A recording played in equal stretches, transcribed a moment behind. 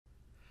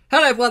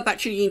Hello everyone, back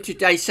tuning in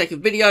today's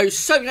second video.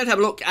 So we're going to have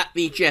a look at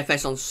the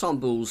GFS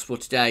Ensembles for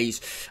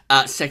today's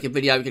second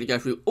video. We're going to go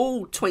through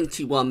all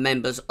 21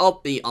 members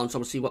of the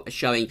ensemble, see what they're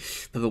showing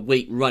for the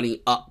week running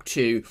up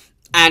to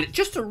and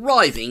just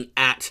arriving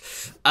at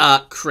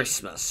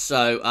Christmas.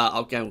 So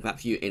I'll go with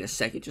that for you in a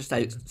second.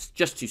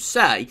 Just to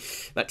say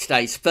that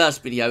today's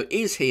first video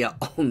is here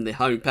on the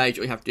homepage.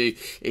 All you have to do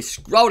is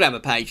scroll down the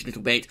page a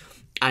little bit,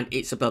 and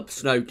it's above the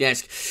snow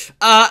desk.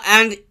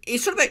 And it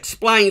sort of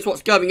explains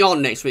what's going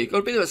on next week. Got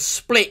a bit of a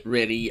split,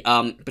 really,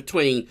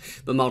 between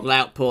the model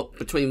output,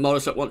 between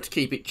models that want to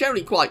keep it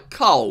generally quite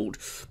cold,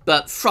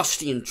 but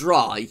frosty and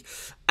dry,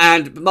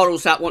 and the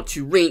models that want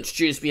to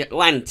reintroduce the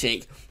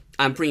Atlantic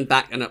and bring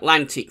back an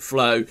Atlantic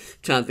flow,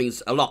 turn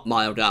things a lot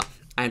milder,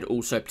 and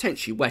also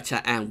potentially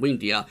wetter and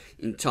windier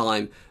in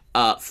time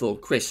for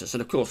Christmas.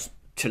 And of course,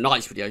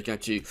 tonight's video is going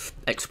to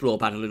explore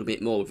that a little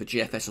bit more with the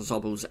GFS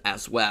Ensembles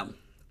as well.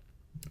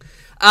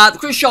 The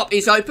Christmas shop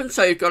is open,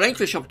 so you've got any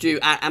Christmas shop to do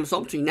at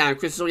Amazon between now and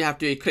Christmas. All you have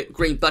to do is click the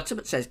green button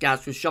that says Gaz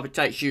Christmas Shop. It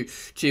takes you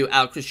to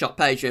our Christmas shop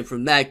page, and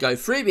from there go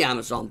through the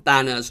Amazon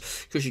banners,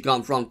 because you've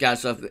gone from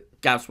Gaz Weather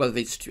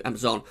Vids to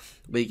Amazon,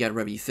 where you get a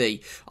revenue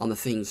fee on the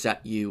things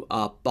that you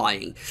are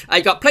buying.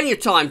 You've got plenty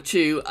of time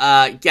to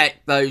get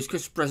those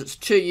Christmas presents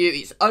to you.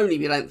 It's only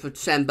the 11th of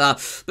December,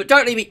 but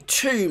don't leave it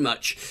too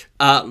much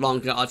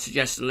longer, I'd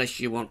suggest, unless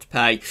you want to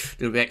pay a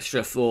little bit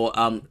extra for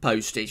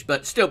postage.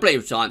 But still plenty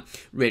of time,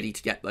 really,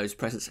 to get those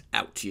presents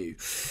out to you.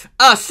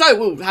 So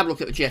we'll have a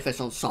look at the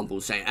GFS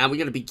Ensembles then, and we're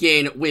going to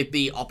begin with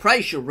the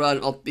operational run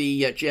of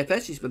the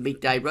GFS. It's the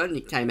midday run.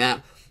 It came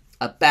out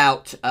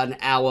about an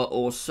hour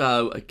or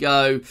so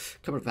ago,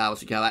 a couple of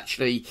hours ago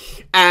actually,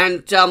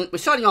 and we're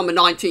starting on the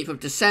 19th of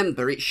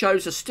December. It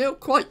shows us still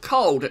quite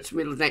cold at the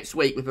middle of next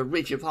week, with a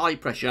ridge of high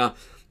pressure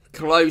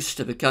close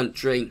to the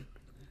country.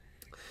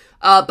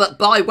 But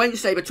by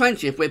Wednesday the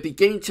 20th, we're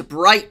beginning to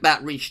break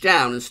that ridge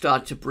down and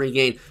start to bring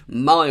in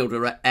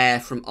milder air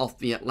from off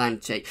the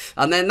Atlantic.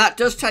 And then that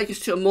does take us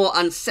to a more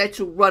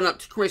unsettled run up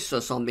to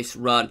Christmas on this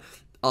run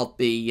of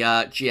the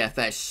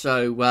GFS.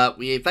 So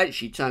we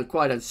eventually turn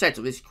quite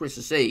unsettled this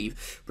Christmas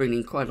Eve,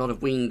 bringing quite a lot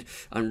of wind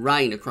and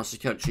rain across the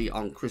country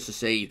on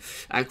Christmas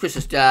Eve. And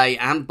Christmas Day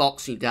and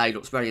Boxing Day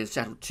looks very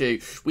unsettled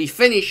too. We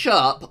finish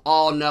up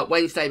on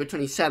Wednesday the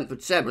 27th of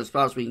December, as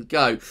far as we can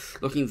go,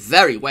 looking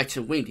very wet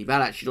and windy.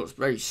 That actually looks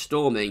very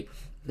stormy.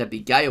 There'll be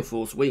gale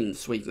force winds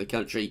sweeping the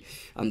country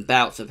and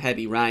bouts of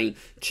heavy rain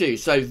too.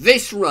 So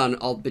this run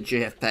of the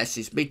GFS,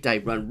 this midday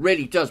run,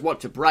 really does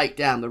want to break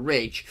down the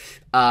ridge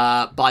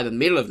by the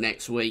middle of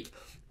next week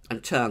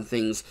and turn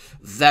things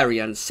very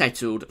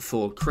unsettled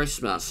for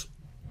Christmas.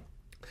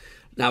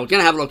 Now, we're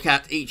going to have a look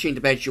at each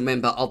individual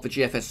member of the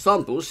GFS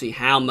Ensemble, see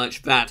how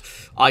much that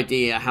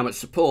idea, how much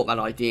support that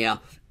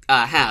idea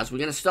has. We're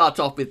going to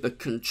start off with the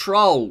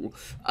control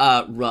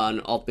run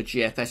of the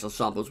GFS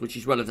Ensembles, which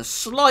is one of the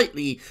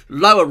slightly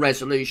lower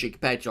resolution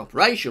compared to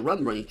operational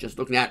run we're just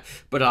looking at,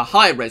 but a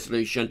higher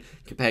resolution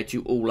compared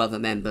to all other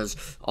members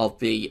of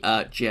the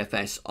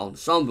GFS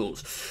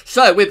Ensembles.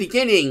 So we're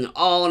beginning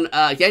on,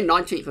 again,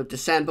 19th of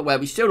December, where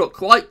we still look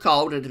quite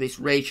cold under this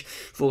ridge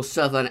for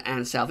southern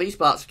and southeast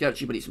parts of the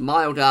country, but it's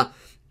milder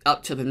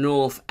up to the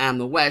north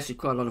and the west, with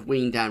quite a lot of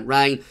wind and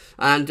rain.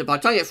 And by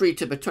the time you get through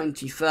to the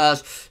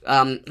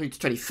 21st, through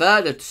to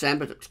 23rd of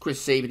December,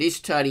 Christmas Eve, it is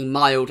turning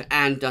mild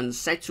and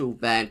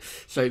unsettled then.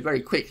 So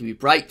very quickly we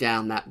break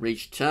down that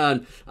ridge,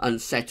 turn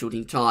unsettled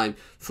in time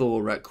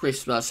for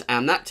Christmas,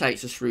 and that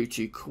takes us through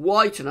to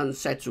quite an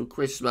unsettled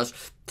Christmas,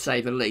 to say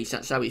the least.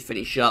 That's how we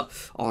finish up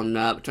on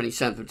the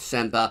 27th of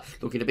December,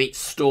 looking a bit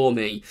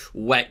stormy,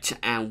 wet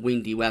and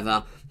windy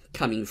weather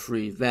coming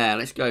through there.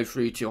 Let's go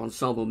through to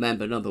ensemble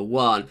member number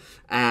 1,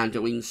 and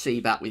we can see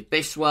that with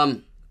this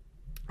one.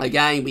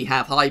 Again, we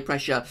have high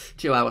pressure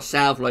to our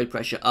south, low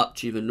pressure up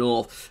to the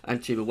north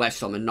and to the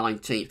west on the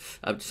 19th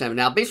of December.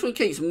 Now, this one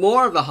keeps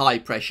more of a high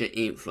pressure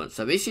influence.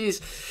 So this is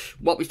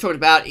what we talked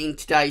about in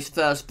today's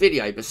first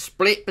video, the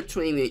split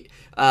between the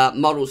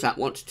models that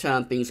want to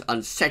turn things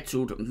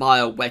unsettled,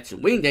 mild, wet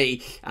and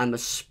windy, and the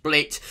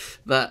split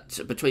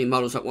between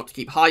models that want to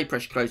keep high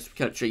pressure close to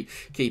the country,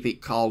 keep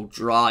it cold,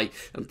 dry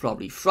and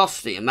probably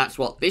frosty. And that's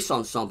what this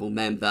ensemble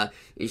member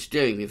is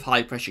doing, with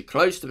high pressure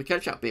close to the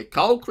country. That'll be a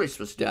cold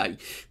Christmas day,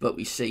 but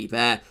we see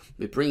there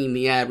we're bringing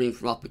the air in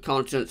from up the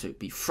continent, so it'll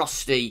be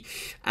frosty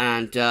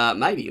and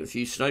maybe a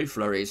few snow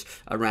flurries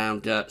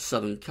around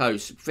southern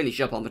coast. Finish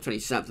up on the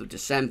 27th of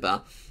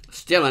December,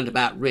 still under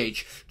that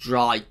ridge,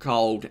 dry,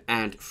 cold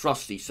and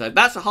frosty. So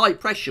that's a high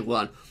pressure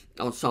one,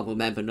 ensemble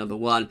member number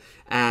 1,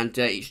 and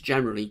it's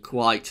generally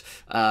quite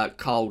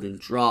cold and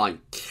dry.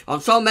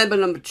 Ensemble member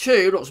number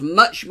 2 looks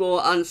much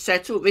more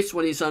unsettled. This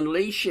one is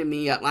unleashing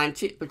the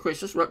Atlantic for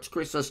Christmas. We're up to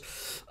Christmas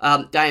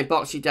Day and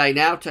Boxing Day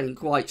now, turning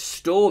quite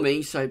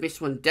stormy, so this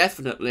one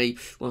definitely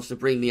wants to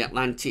bring the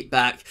Atlantic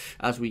back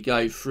as we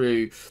go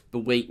through the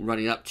week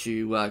running up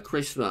to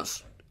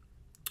Christmas.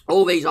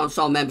 All these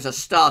ensemble members are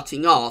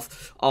starting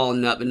off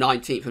on the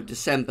 19th of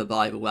December,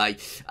 by the way.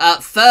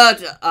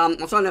 Third,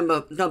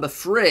 ensemble number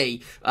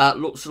 3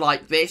 looks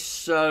like this.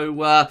 So,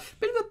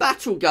 bit of a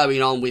battle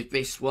going on with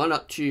this one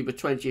up to the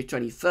 20th,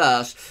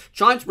 21st.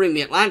 Trying to bring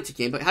the Atlantic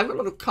in, but having a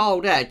lot of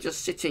cold air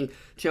just sitting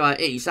to our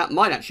east. That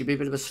might actually be a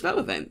bit of a snow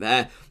event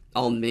there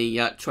on the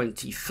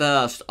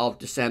 21st of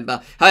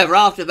December. However,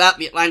 after that,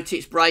 the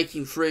Atlantic's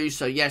breaking through.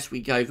 So, yes,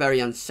 we go very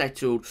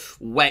unsettled,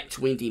 wet,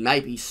 windy,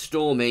 maybe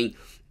storming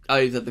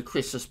over the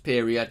Christmas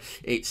period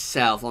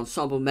itself.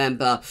 Ensemble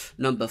member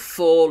number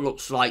 4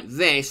 looks like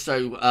this.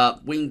 So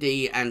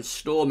windy and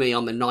stormy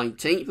on the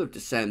 19th of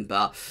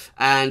December.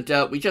 And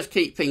we just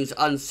keep things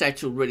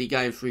unsettled really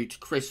going through to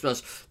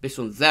Christmas. This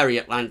one very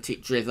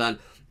Atlantic driven.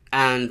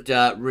 And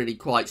really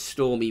quite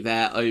stormy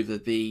there over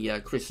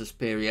the Christmas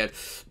period.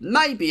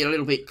 Maybe a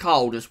little bit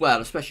cold as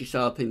well, especially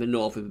so up in the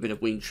north with a bit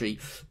of wintry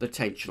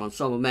potential.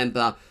 Ensemble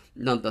member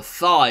number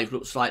 5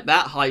 looks like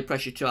that. High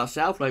pressure to our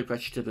south, low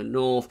pressure to the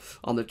north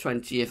on the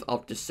 20th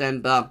of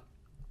December.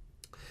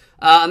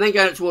 And then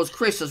going towards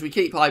Christmas, we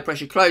keep high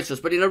pressure close to us,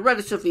 but in a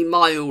relatively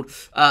mild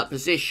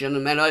position.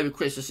 And then over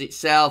Christmas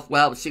itself,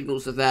 well, the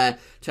signals are there,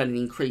 turning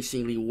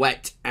increasingly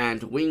wet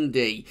and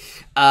windy.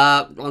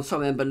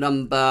 Ensemble member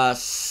number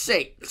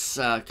 6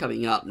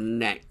 coming up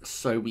next.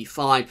 So we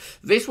find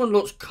this one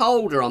looks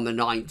colder on the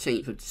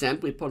 19th of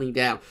December. We're pulling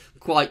down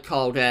quite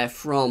cold air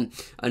from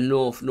a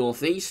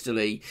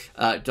northeasterly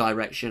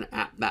direction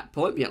at that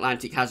point. The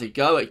Atlantic has a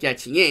go at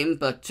getting in,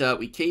 but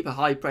we keep a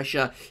high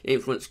pressure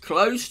influence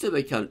close to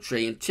the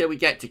country until we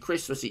get to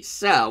Christmas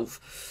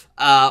itself,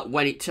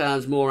 when it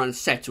turns more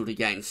unsettled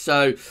again.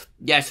 So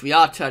yes, we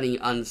are turning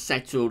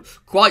unsettled,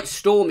 quite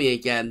stormy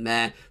again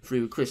there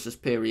through the Christmas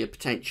period,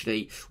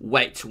 potentially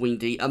wet,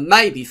 windy, and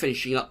maybe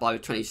finishing up by the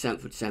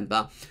 27th of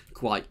December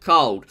quite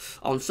cold.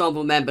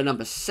 Ensemble member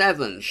number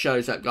 7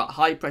 shows that we've got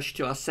high pressure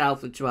to our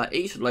south and to our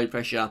east, low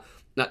pressure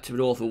up to the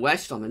north and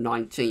west on the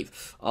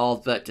 19th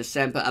of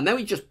December. And then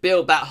we just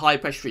build that high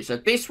pressure through. So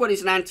this one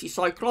is an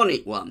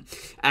anticyclonic one,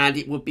 and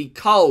it would be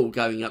cold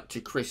going up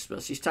to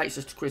Christmas. This takes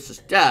us to Christmas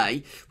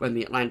Day, when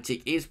the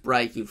Atlantic is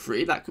breaking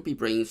through. That could be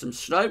bringing some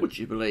snow, would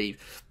you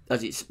believe,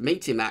 as it's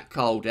meeting that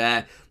cold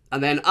air.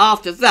 And then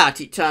after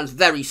that, it turns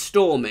very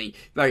stormy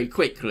very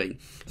quickly.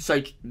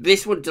 So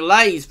this one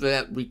delays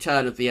the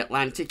return of the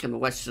Atlantic and the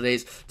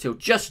westerlies till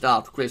just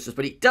after Christmas.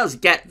 But it does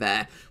get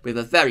there with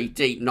a very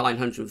deep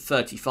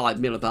 935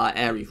 millibar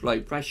area of low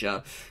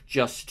pressure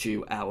just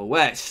to our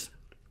west.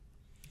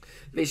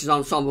 This is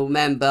ensemble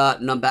member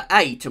number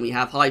 8, and we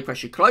have high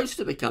pressure close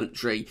to the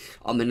country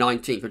on the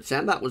 19th of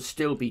December. That will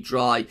still be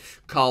dry,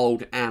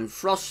 cold and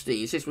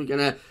frosty. Is this one going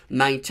to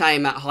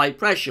maintain that high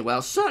pressure?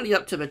 Well, certainly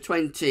up to the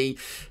 23rd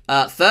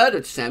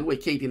of December, we're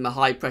keeping the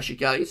high pressure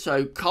going.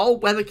 So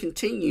cold weather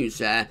continues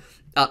there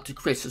up to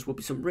Christmas. Will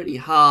be some really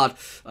hard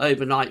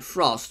overnight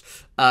frost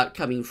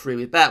coming through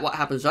with that. What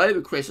happens over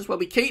Christmas? Well,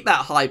 we keep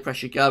that high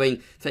pressure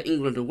going for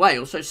England and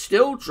Wales. So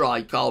still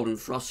dry, cold and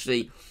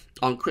frosty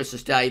on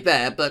Christmas Day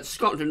there, but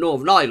Scotland and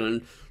Northern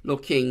Ireland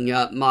looking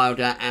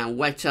milder and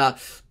wetter.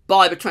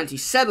 By the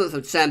 27th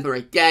of December,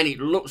 again, it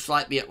looks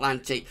like the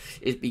Atlantic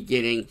is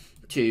beginning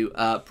to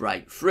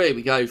break through.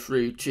 We go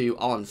through to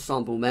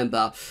ensemble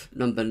member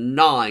number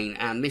 9,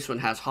 and this one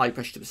has high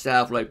pressure to the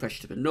south, low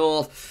pressure to the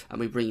north, and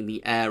we're bringing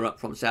the air up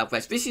from the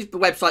southwest. This is the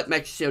website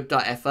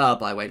metroshield.fr,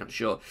 by the way, not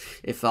sure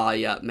if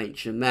I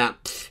mentioned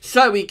that.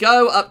 So we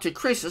go up to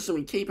Christmas and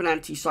we keep an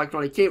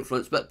anticyclonic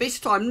influence, but this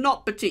time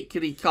not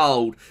particularly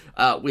cold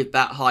with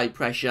that high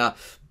pressure.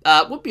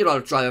 Would be a lot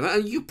of dry weather,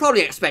 and you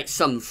probably expect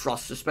some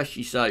frost,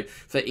 especially so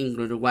for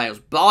England and Wales.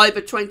 By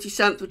the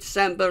 27th of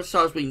December, as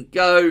far as we can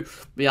go,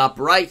 we are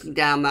breaking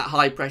down that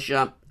high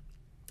pressure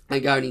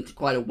and going into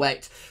quite a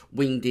wet,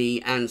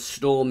 windy and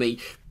stormy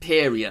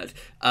period.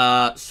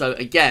 So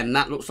again,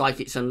 that looks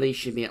like it's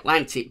unleashing the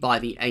Atlantic by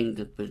the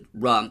end of the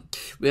run.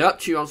 We're up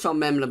to ensemble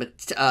member number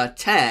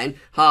 10,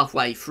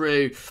 halfway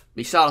through.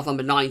 We start off on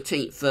the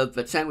 19th of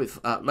December with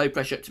low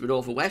pressure up to the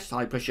north and west,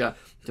 high pressure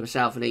to the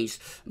south and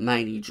east,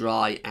 mainly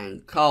dry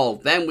and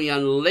cold. Then we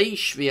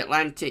unleash the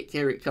Atlantic.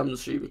 Here it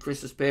comes through the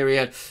Christmas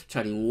period,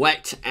 turning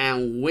wet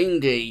and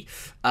windy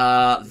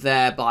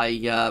there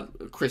by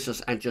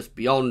Christmas and just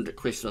beyond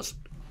Christmas.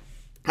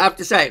 I have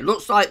to say, it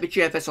looks like the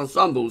GFS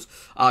ensembles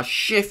are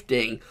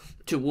shifting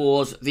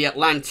towards the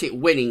Atlantic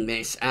winning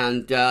this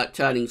and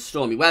turning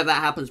stormy. Whether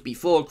that happens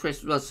before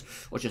Christmas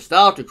or just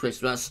after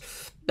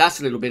Christmas, that's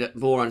a little bit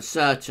more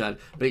uncertain,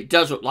 but it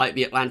does look like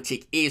the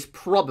Atlantic is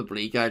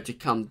probably going to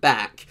come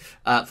back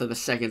for the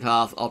second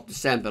half of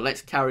December.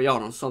 Let's carry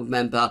on. Ensemble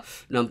member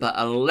number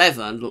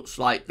 11 looks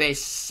like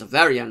this,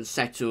 very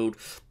unsettled.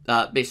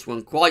 This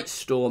one quite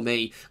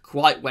stormy,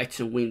 quite wet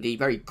and windy,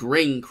 very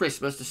green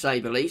Christmas to say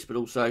the least, but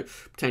also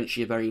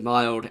potentially a very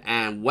mild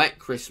and wet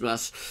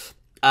Christmas.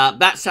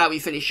 That's how we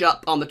finish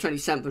up on the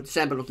 27th of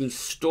December, looking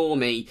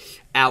stormy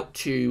out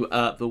to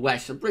the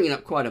west and bringing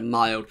up quite a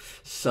mild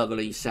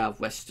southerly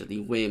southwesterly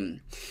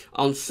wind.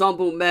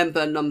 Ensemble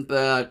member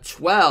number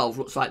 12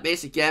 looks like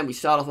this. Again, we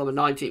start off on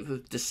the 19th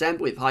of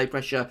December with high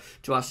pressure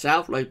to our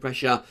south, low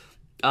pressure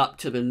up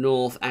to the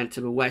north and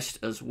to the west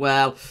as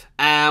well,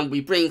 and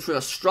we bring through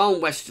a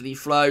strong westerly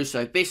flow.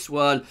 So this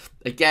one,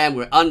 again,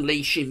 we're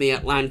unleashing the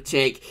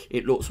Atlantic.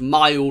 It looks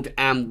mild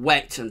and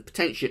wet and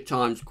potentially at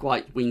times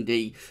quite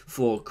windy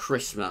for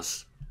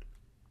Christmas.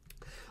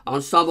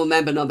 Ensemble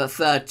member number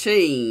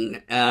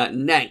 13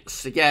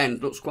 next. Again,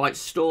 looks quite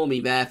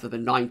stormy there for the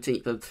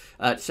 19th of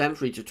December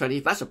through to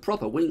 20th. That's a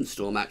proper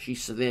windstorm, actually.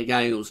 Severe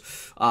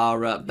gales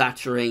are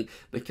battering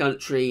the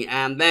country.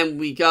 And then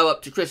we go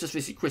up to Christmas.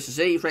 This is Christmas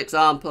Eve, for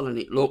example, and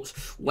it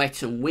looks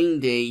wet and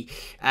windy.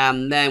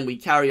 And then we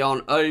carry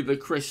on over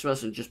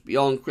Christmas and just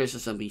beyond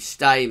Christmas, and we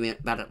stay in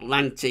that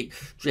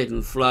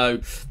Atlantic-driven flow.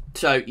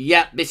 So,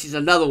 yeah, this is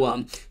another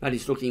one that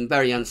is looking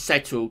very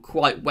unsettled,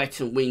 quite wet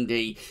and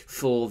windy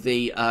for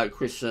the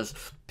Christmas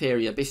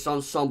period. This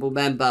ensemble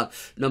member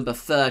number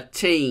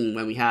 13,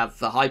 when we have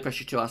high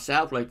pressure to our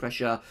south, low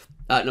pressure,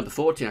 number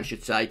 14, I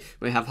should say,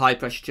 we have high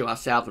pressure to our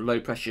south and low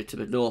pressure to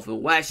the north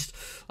and west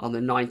on the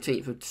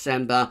 19th of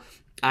December.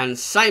 And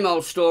same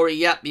old story,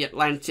 yep, the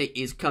Atlantic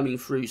is coming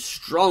through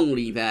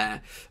strongly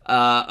there,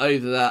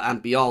 over and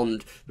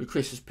beyond the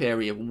Christmas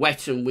period.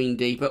 Wet and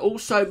windy, but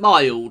also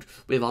mild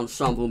with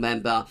ensemble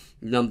member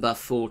number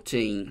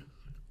 14.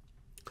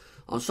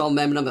 Ensemble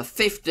member number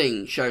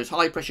 15 shows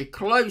high pressure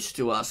close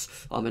to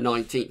us on the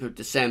 19th of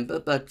December,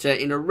 but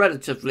in a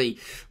relatively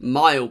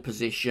mild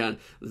position,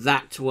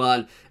 that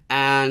one.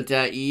 And,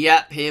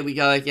 yep, here we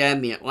go again.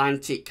 The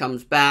Atlantic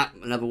comes back.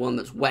 Another one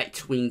that's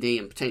wet, windy,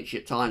 and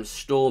potentially at times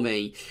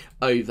stormy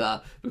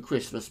over the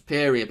Christmas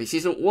period. This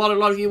isn't what a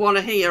lot of you want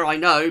to hear, I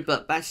know,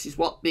 but this is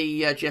what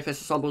the GFS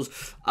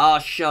Ensembles are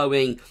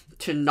showing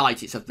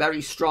tonight. It's a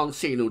very strong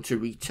signal to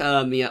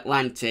return the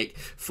Atlantic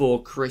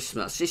for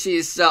Christmas. This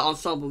is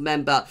ensemble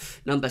member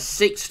number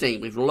 16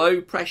 with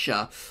low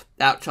pressure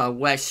out to our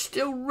west,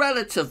 still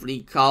relatively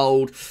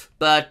cold,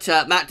 but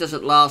that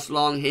doesn't last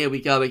long. Here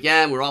we go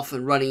again. We're off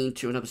and running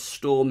into another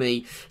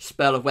stormy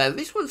spell of weather.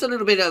 This one's a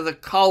little bit of the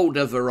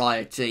colder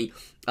variety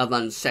of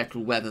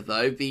unsettled weather,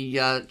 though.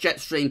 The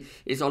jet stream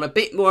is on a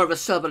bit more of a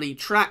southerly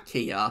track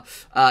here,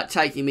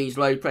 taking these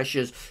low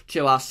pressures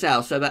to our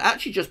south. So that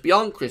actually just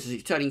beyond Christmas,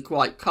 it's turning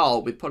quite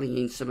cold. We're pulling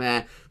in some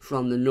air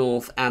from the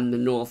north and the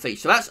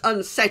northeast. So that's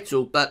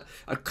unsettled, but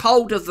a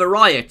colder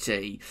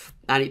variety.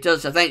 And it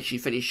does eventually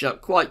finish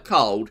up quite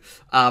cold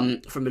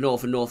from the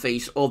north and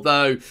northeast,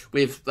 although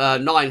with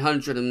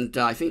 900 and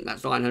I think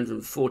that's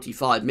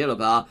 945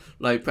 millibar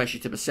low pressure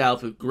to the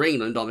south of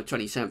Greenland on the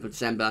 27th of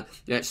December,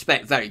 you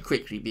expect very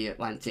quickly the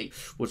Atlantic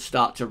would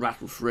start to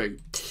rattle through.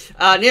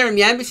 Nearing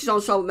the end, this is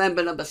ensemble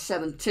member number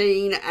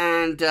 17,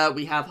 and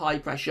we have high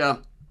pressure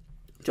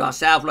to our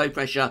south, low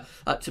pressure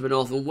up to the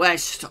north and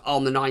west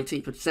on the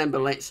 19th of December.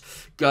 Let's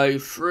go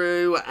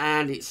through,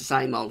 and it's the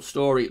same old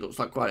story. It looks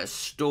like quite a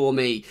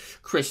stormy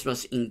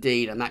Christmas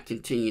indeed, and that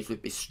continues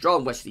with this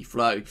strong westerly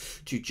flow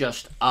to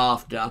just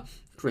after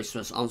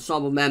Christmas.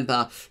 Ensemble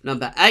member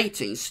number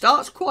 18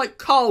 starts quite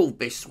cold,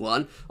 this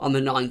one, on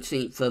the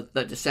 19th of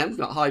December. We've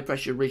got high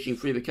pressure reaching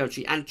through the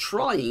country and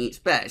trying its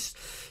best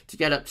to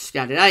get up to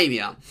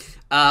Scandinavia.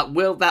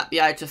 Will that be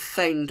able to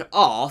fend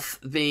off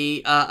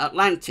the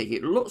Atlantic?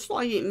 It looks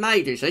like it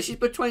may do. So this is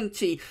the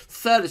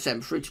 23rd of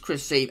December through to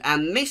Christmas Eve.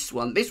 And this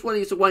one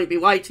is the one you've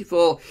been waiting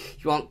for. If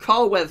you want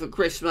cold weather for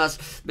Christmas,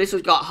 this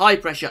one's got high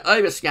pressure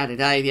over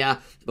Scandinavia.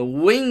 The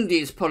wind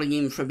is pulling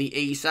in from the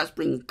east. That's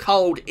bringing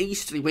cold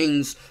easterly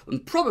winds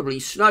and probably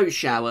snow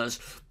showers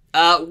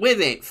with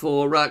it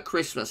for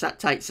Christmas. That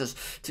takes us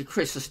to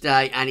Christmas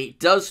Day, and it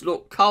does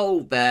look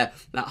cold there,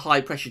 that high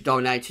pressure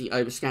dominating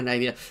over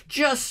Scandinavia.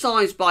 Just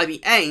signs by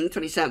the end,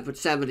 27th of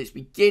December, it's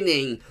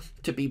beginning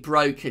to be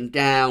broken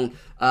down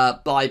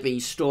by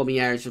these stormy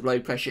areas of low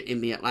pressure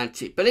in the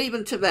Atlantic. But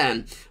even to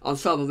them,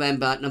 ensemble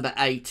member number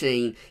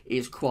 18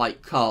 is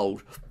quite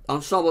cold.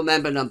 Ensemble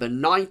member number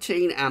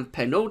 19 and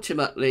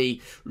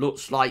penultimately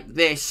looks like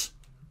this.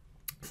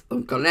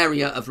 We've got an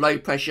area of low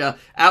pressure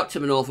out to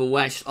the north and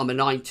west on the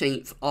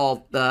 19th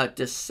of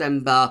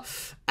December,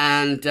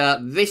 and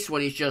this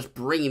one is just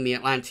bringing the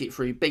Atlantic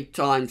through big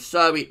time,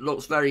 so it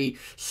looks very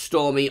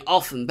stormy,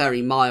 often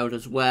very mild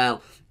as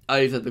well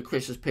over the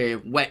Christmas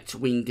period. Wet,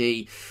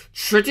 windy,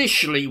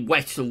 traditionally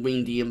wet and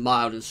windy and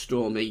mild and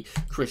stormy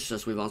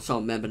Christmas with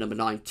ensemble member number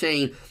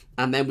 19.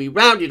 And then we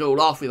round it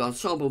all off with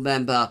ensemble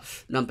member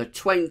number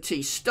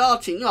 20,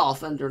 starting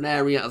off under an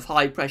area of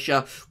high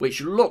pressure,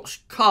 which looks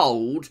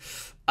cold.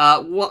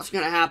 What's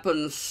going to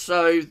happen?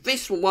 So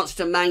this one wants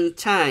to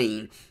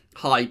maintain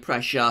high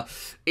pressure.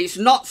 It's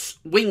not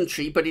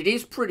wintry, but it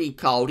is pretty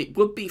cold. It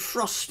would be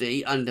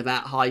frosty under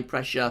that high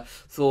pressure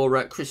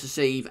for Christmas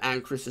Eve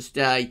and Christmas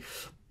Day.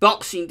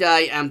 Boxing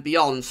Day and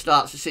beyond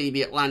starts to see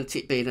the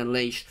Atlantic being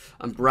unleashed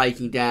and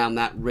breaking down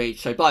that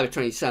ridge. So by the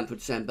 27th of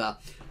December,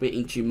 we're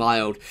into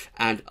mild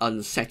and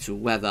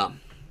unsettled weather.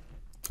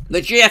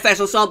 The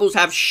GFS ensembles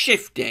have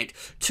shifted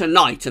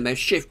tonight, and they've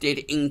shifted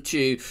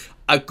into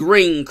a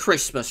green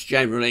Christmas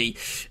generally.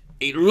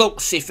 It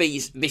looks, if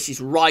this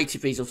is right,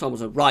 if these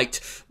ensembles are right,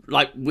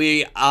 like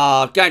we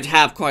are going to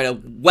have quite a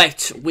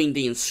wet,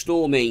 windy and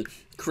stormy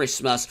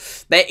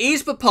Christmas. There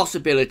is the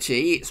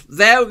possibility, it's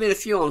there within a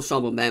few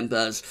ensemble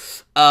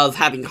members, of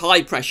having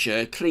high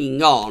pressure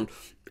clinging on.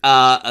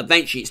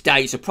 Eventually its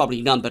days are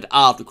probably numbered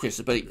after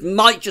Christmas, but it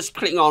might just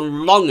cling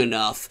on long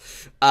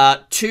enough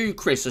to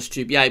Christmas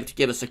to be able to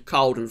give us a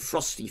cold and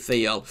frosty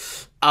feel.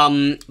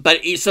 But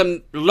it's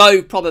a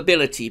low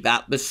probability.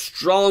 That the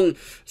strong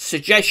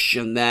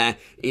suggestion there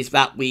is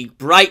that we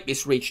break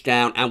this ridge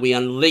down and we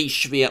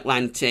unleash the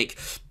Atlantic,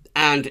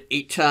 and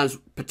it turns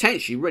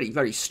potentially really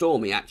very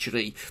stormy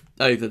actually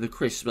over the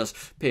Christmas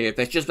period.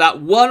 There's just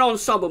that one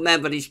ensemble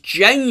member that is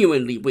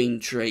genuinely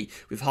wintry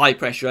with high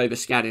pressure over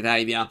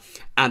Scandinavia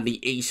and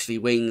the easterly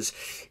winds.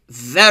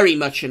 Very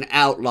much an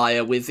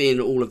outlier within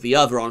all of the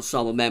other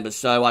ensemble members,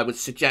 so I would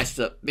suggest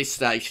at this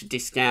stage to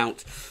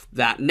discount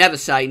that. Never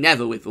say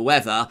never with the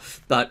weather,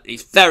 but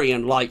it's very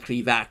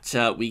unlikely that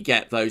we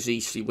get those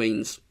easterly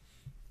winds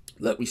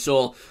that we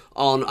saw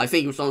on, I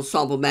think it was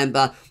ensemble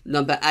member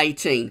number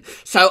 18.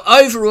 So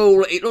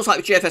overall, it looks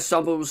like the GFS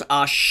ensembles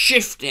are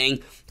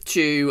shifting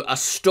to a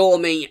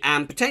stormy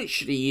and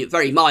potentially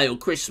very mild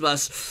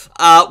Christmas.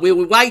 We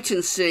will wait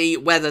and see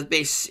whether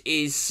this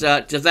is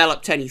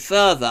developed any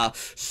further.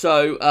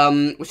 So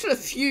we're still a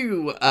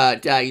few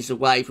days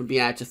away from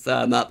being able to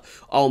firm up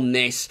on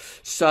this.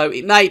 So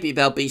it may be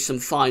there'll be some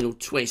final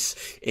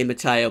twists in the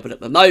tail, but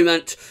at the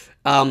moment,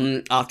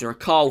 after a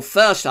cold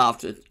first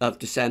half of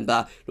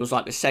December, it looks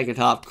like the second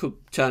half could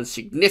turn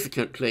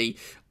significantly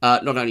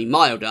not only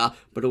milder,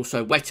 but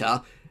also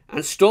wetter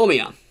and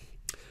stormier.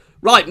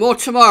 Right, more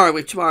tomorrow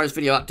with tomorrow's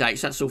video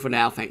updates. That's all for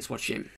now. Thanks for watching.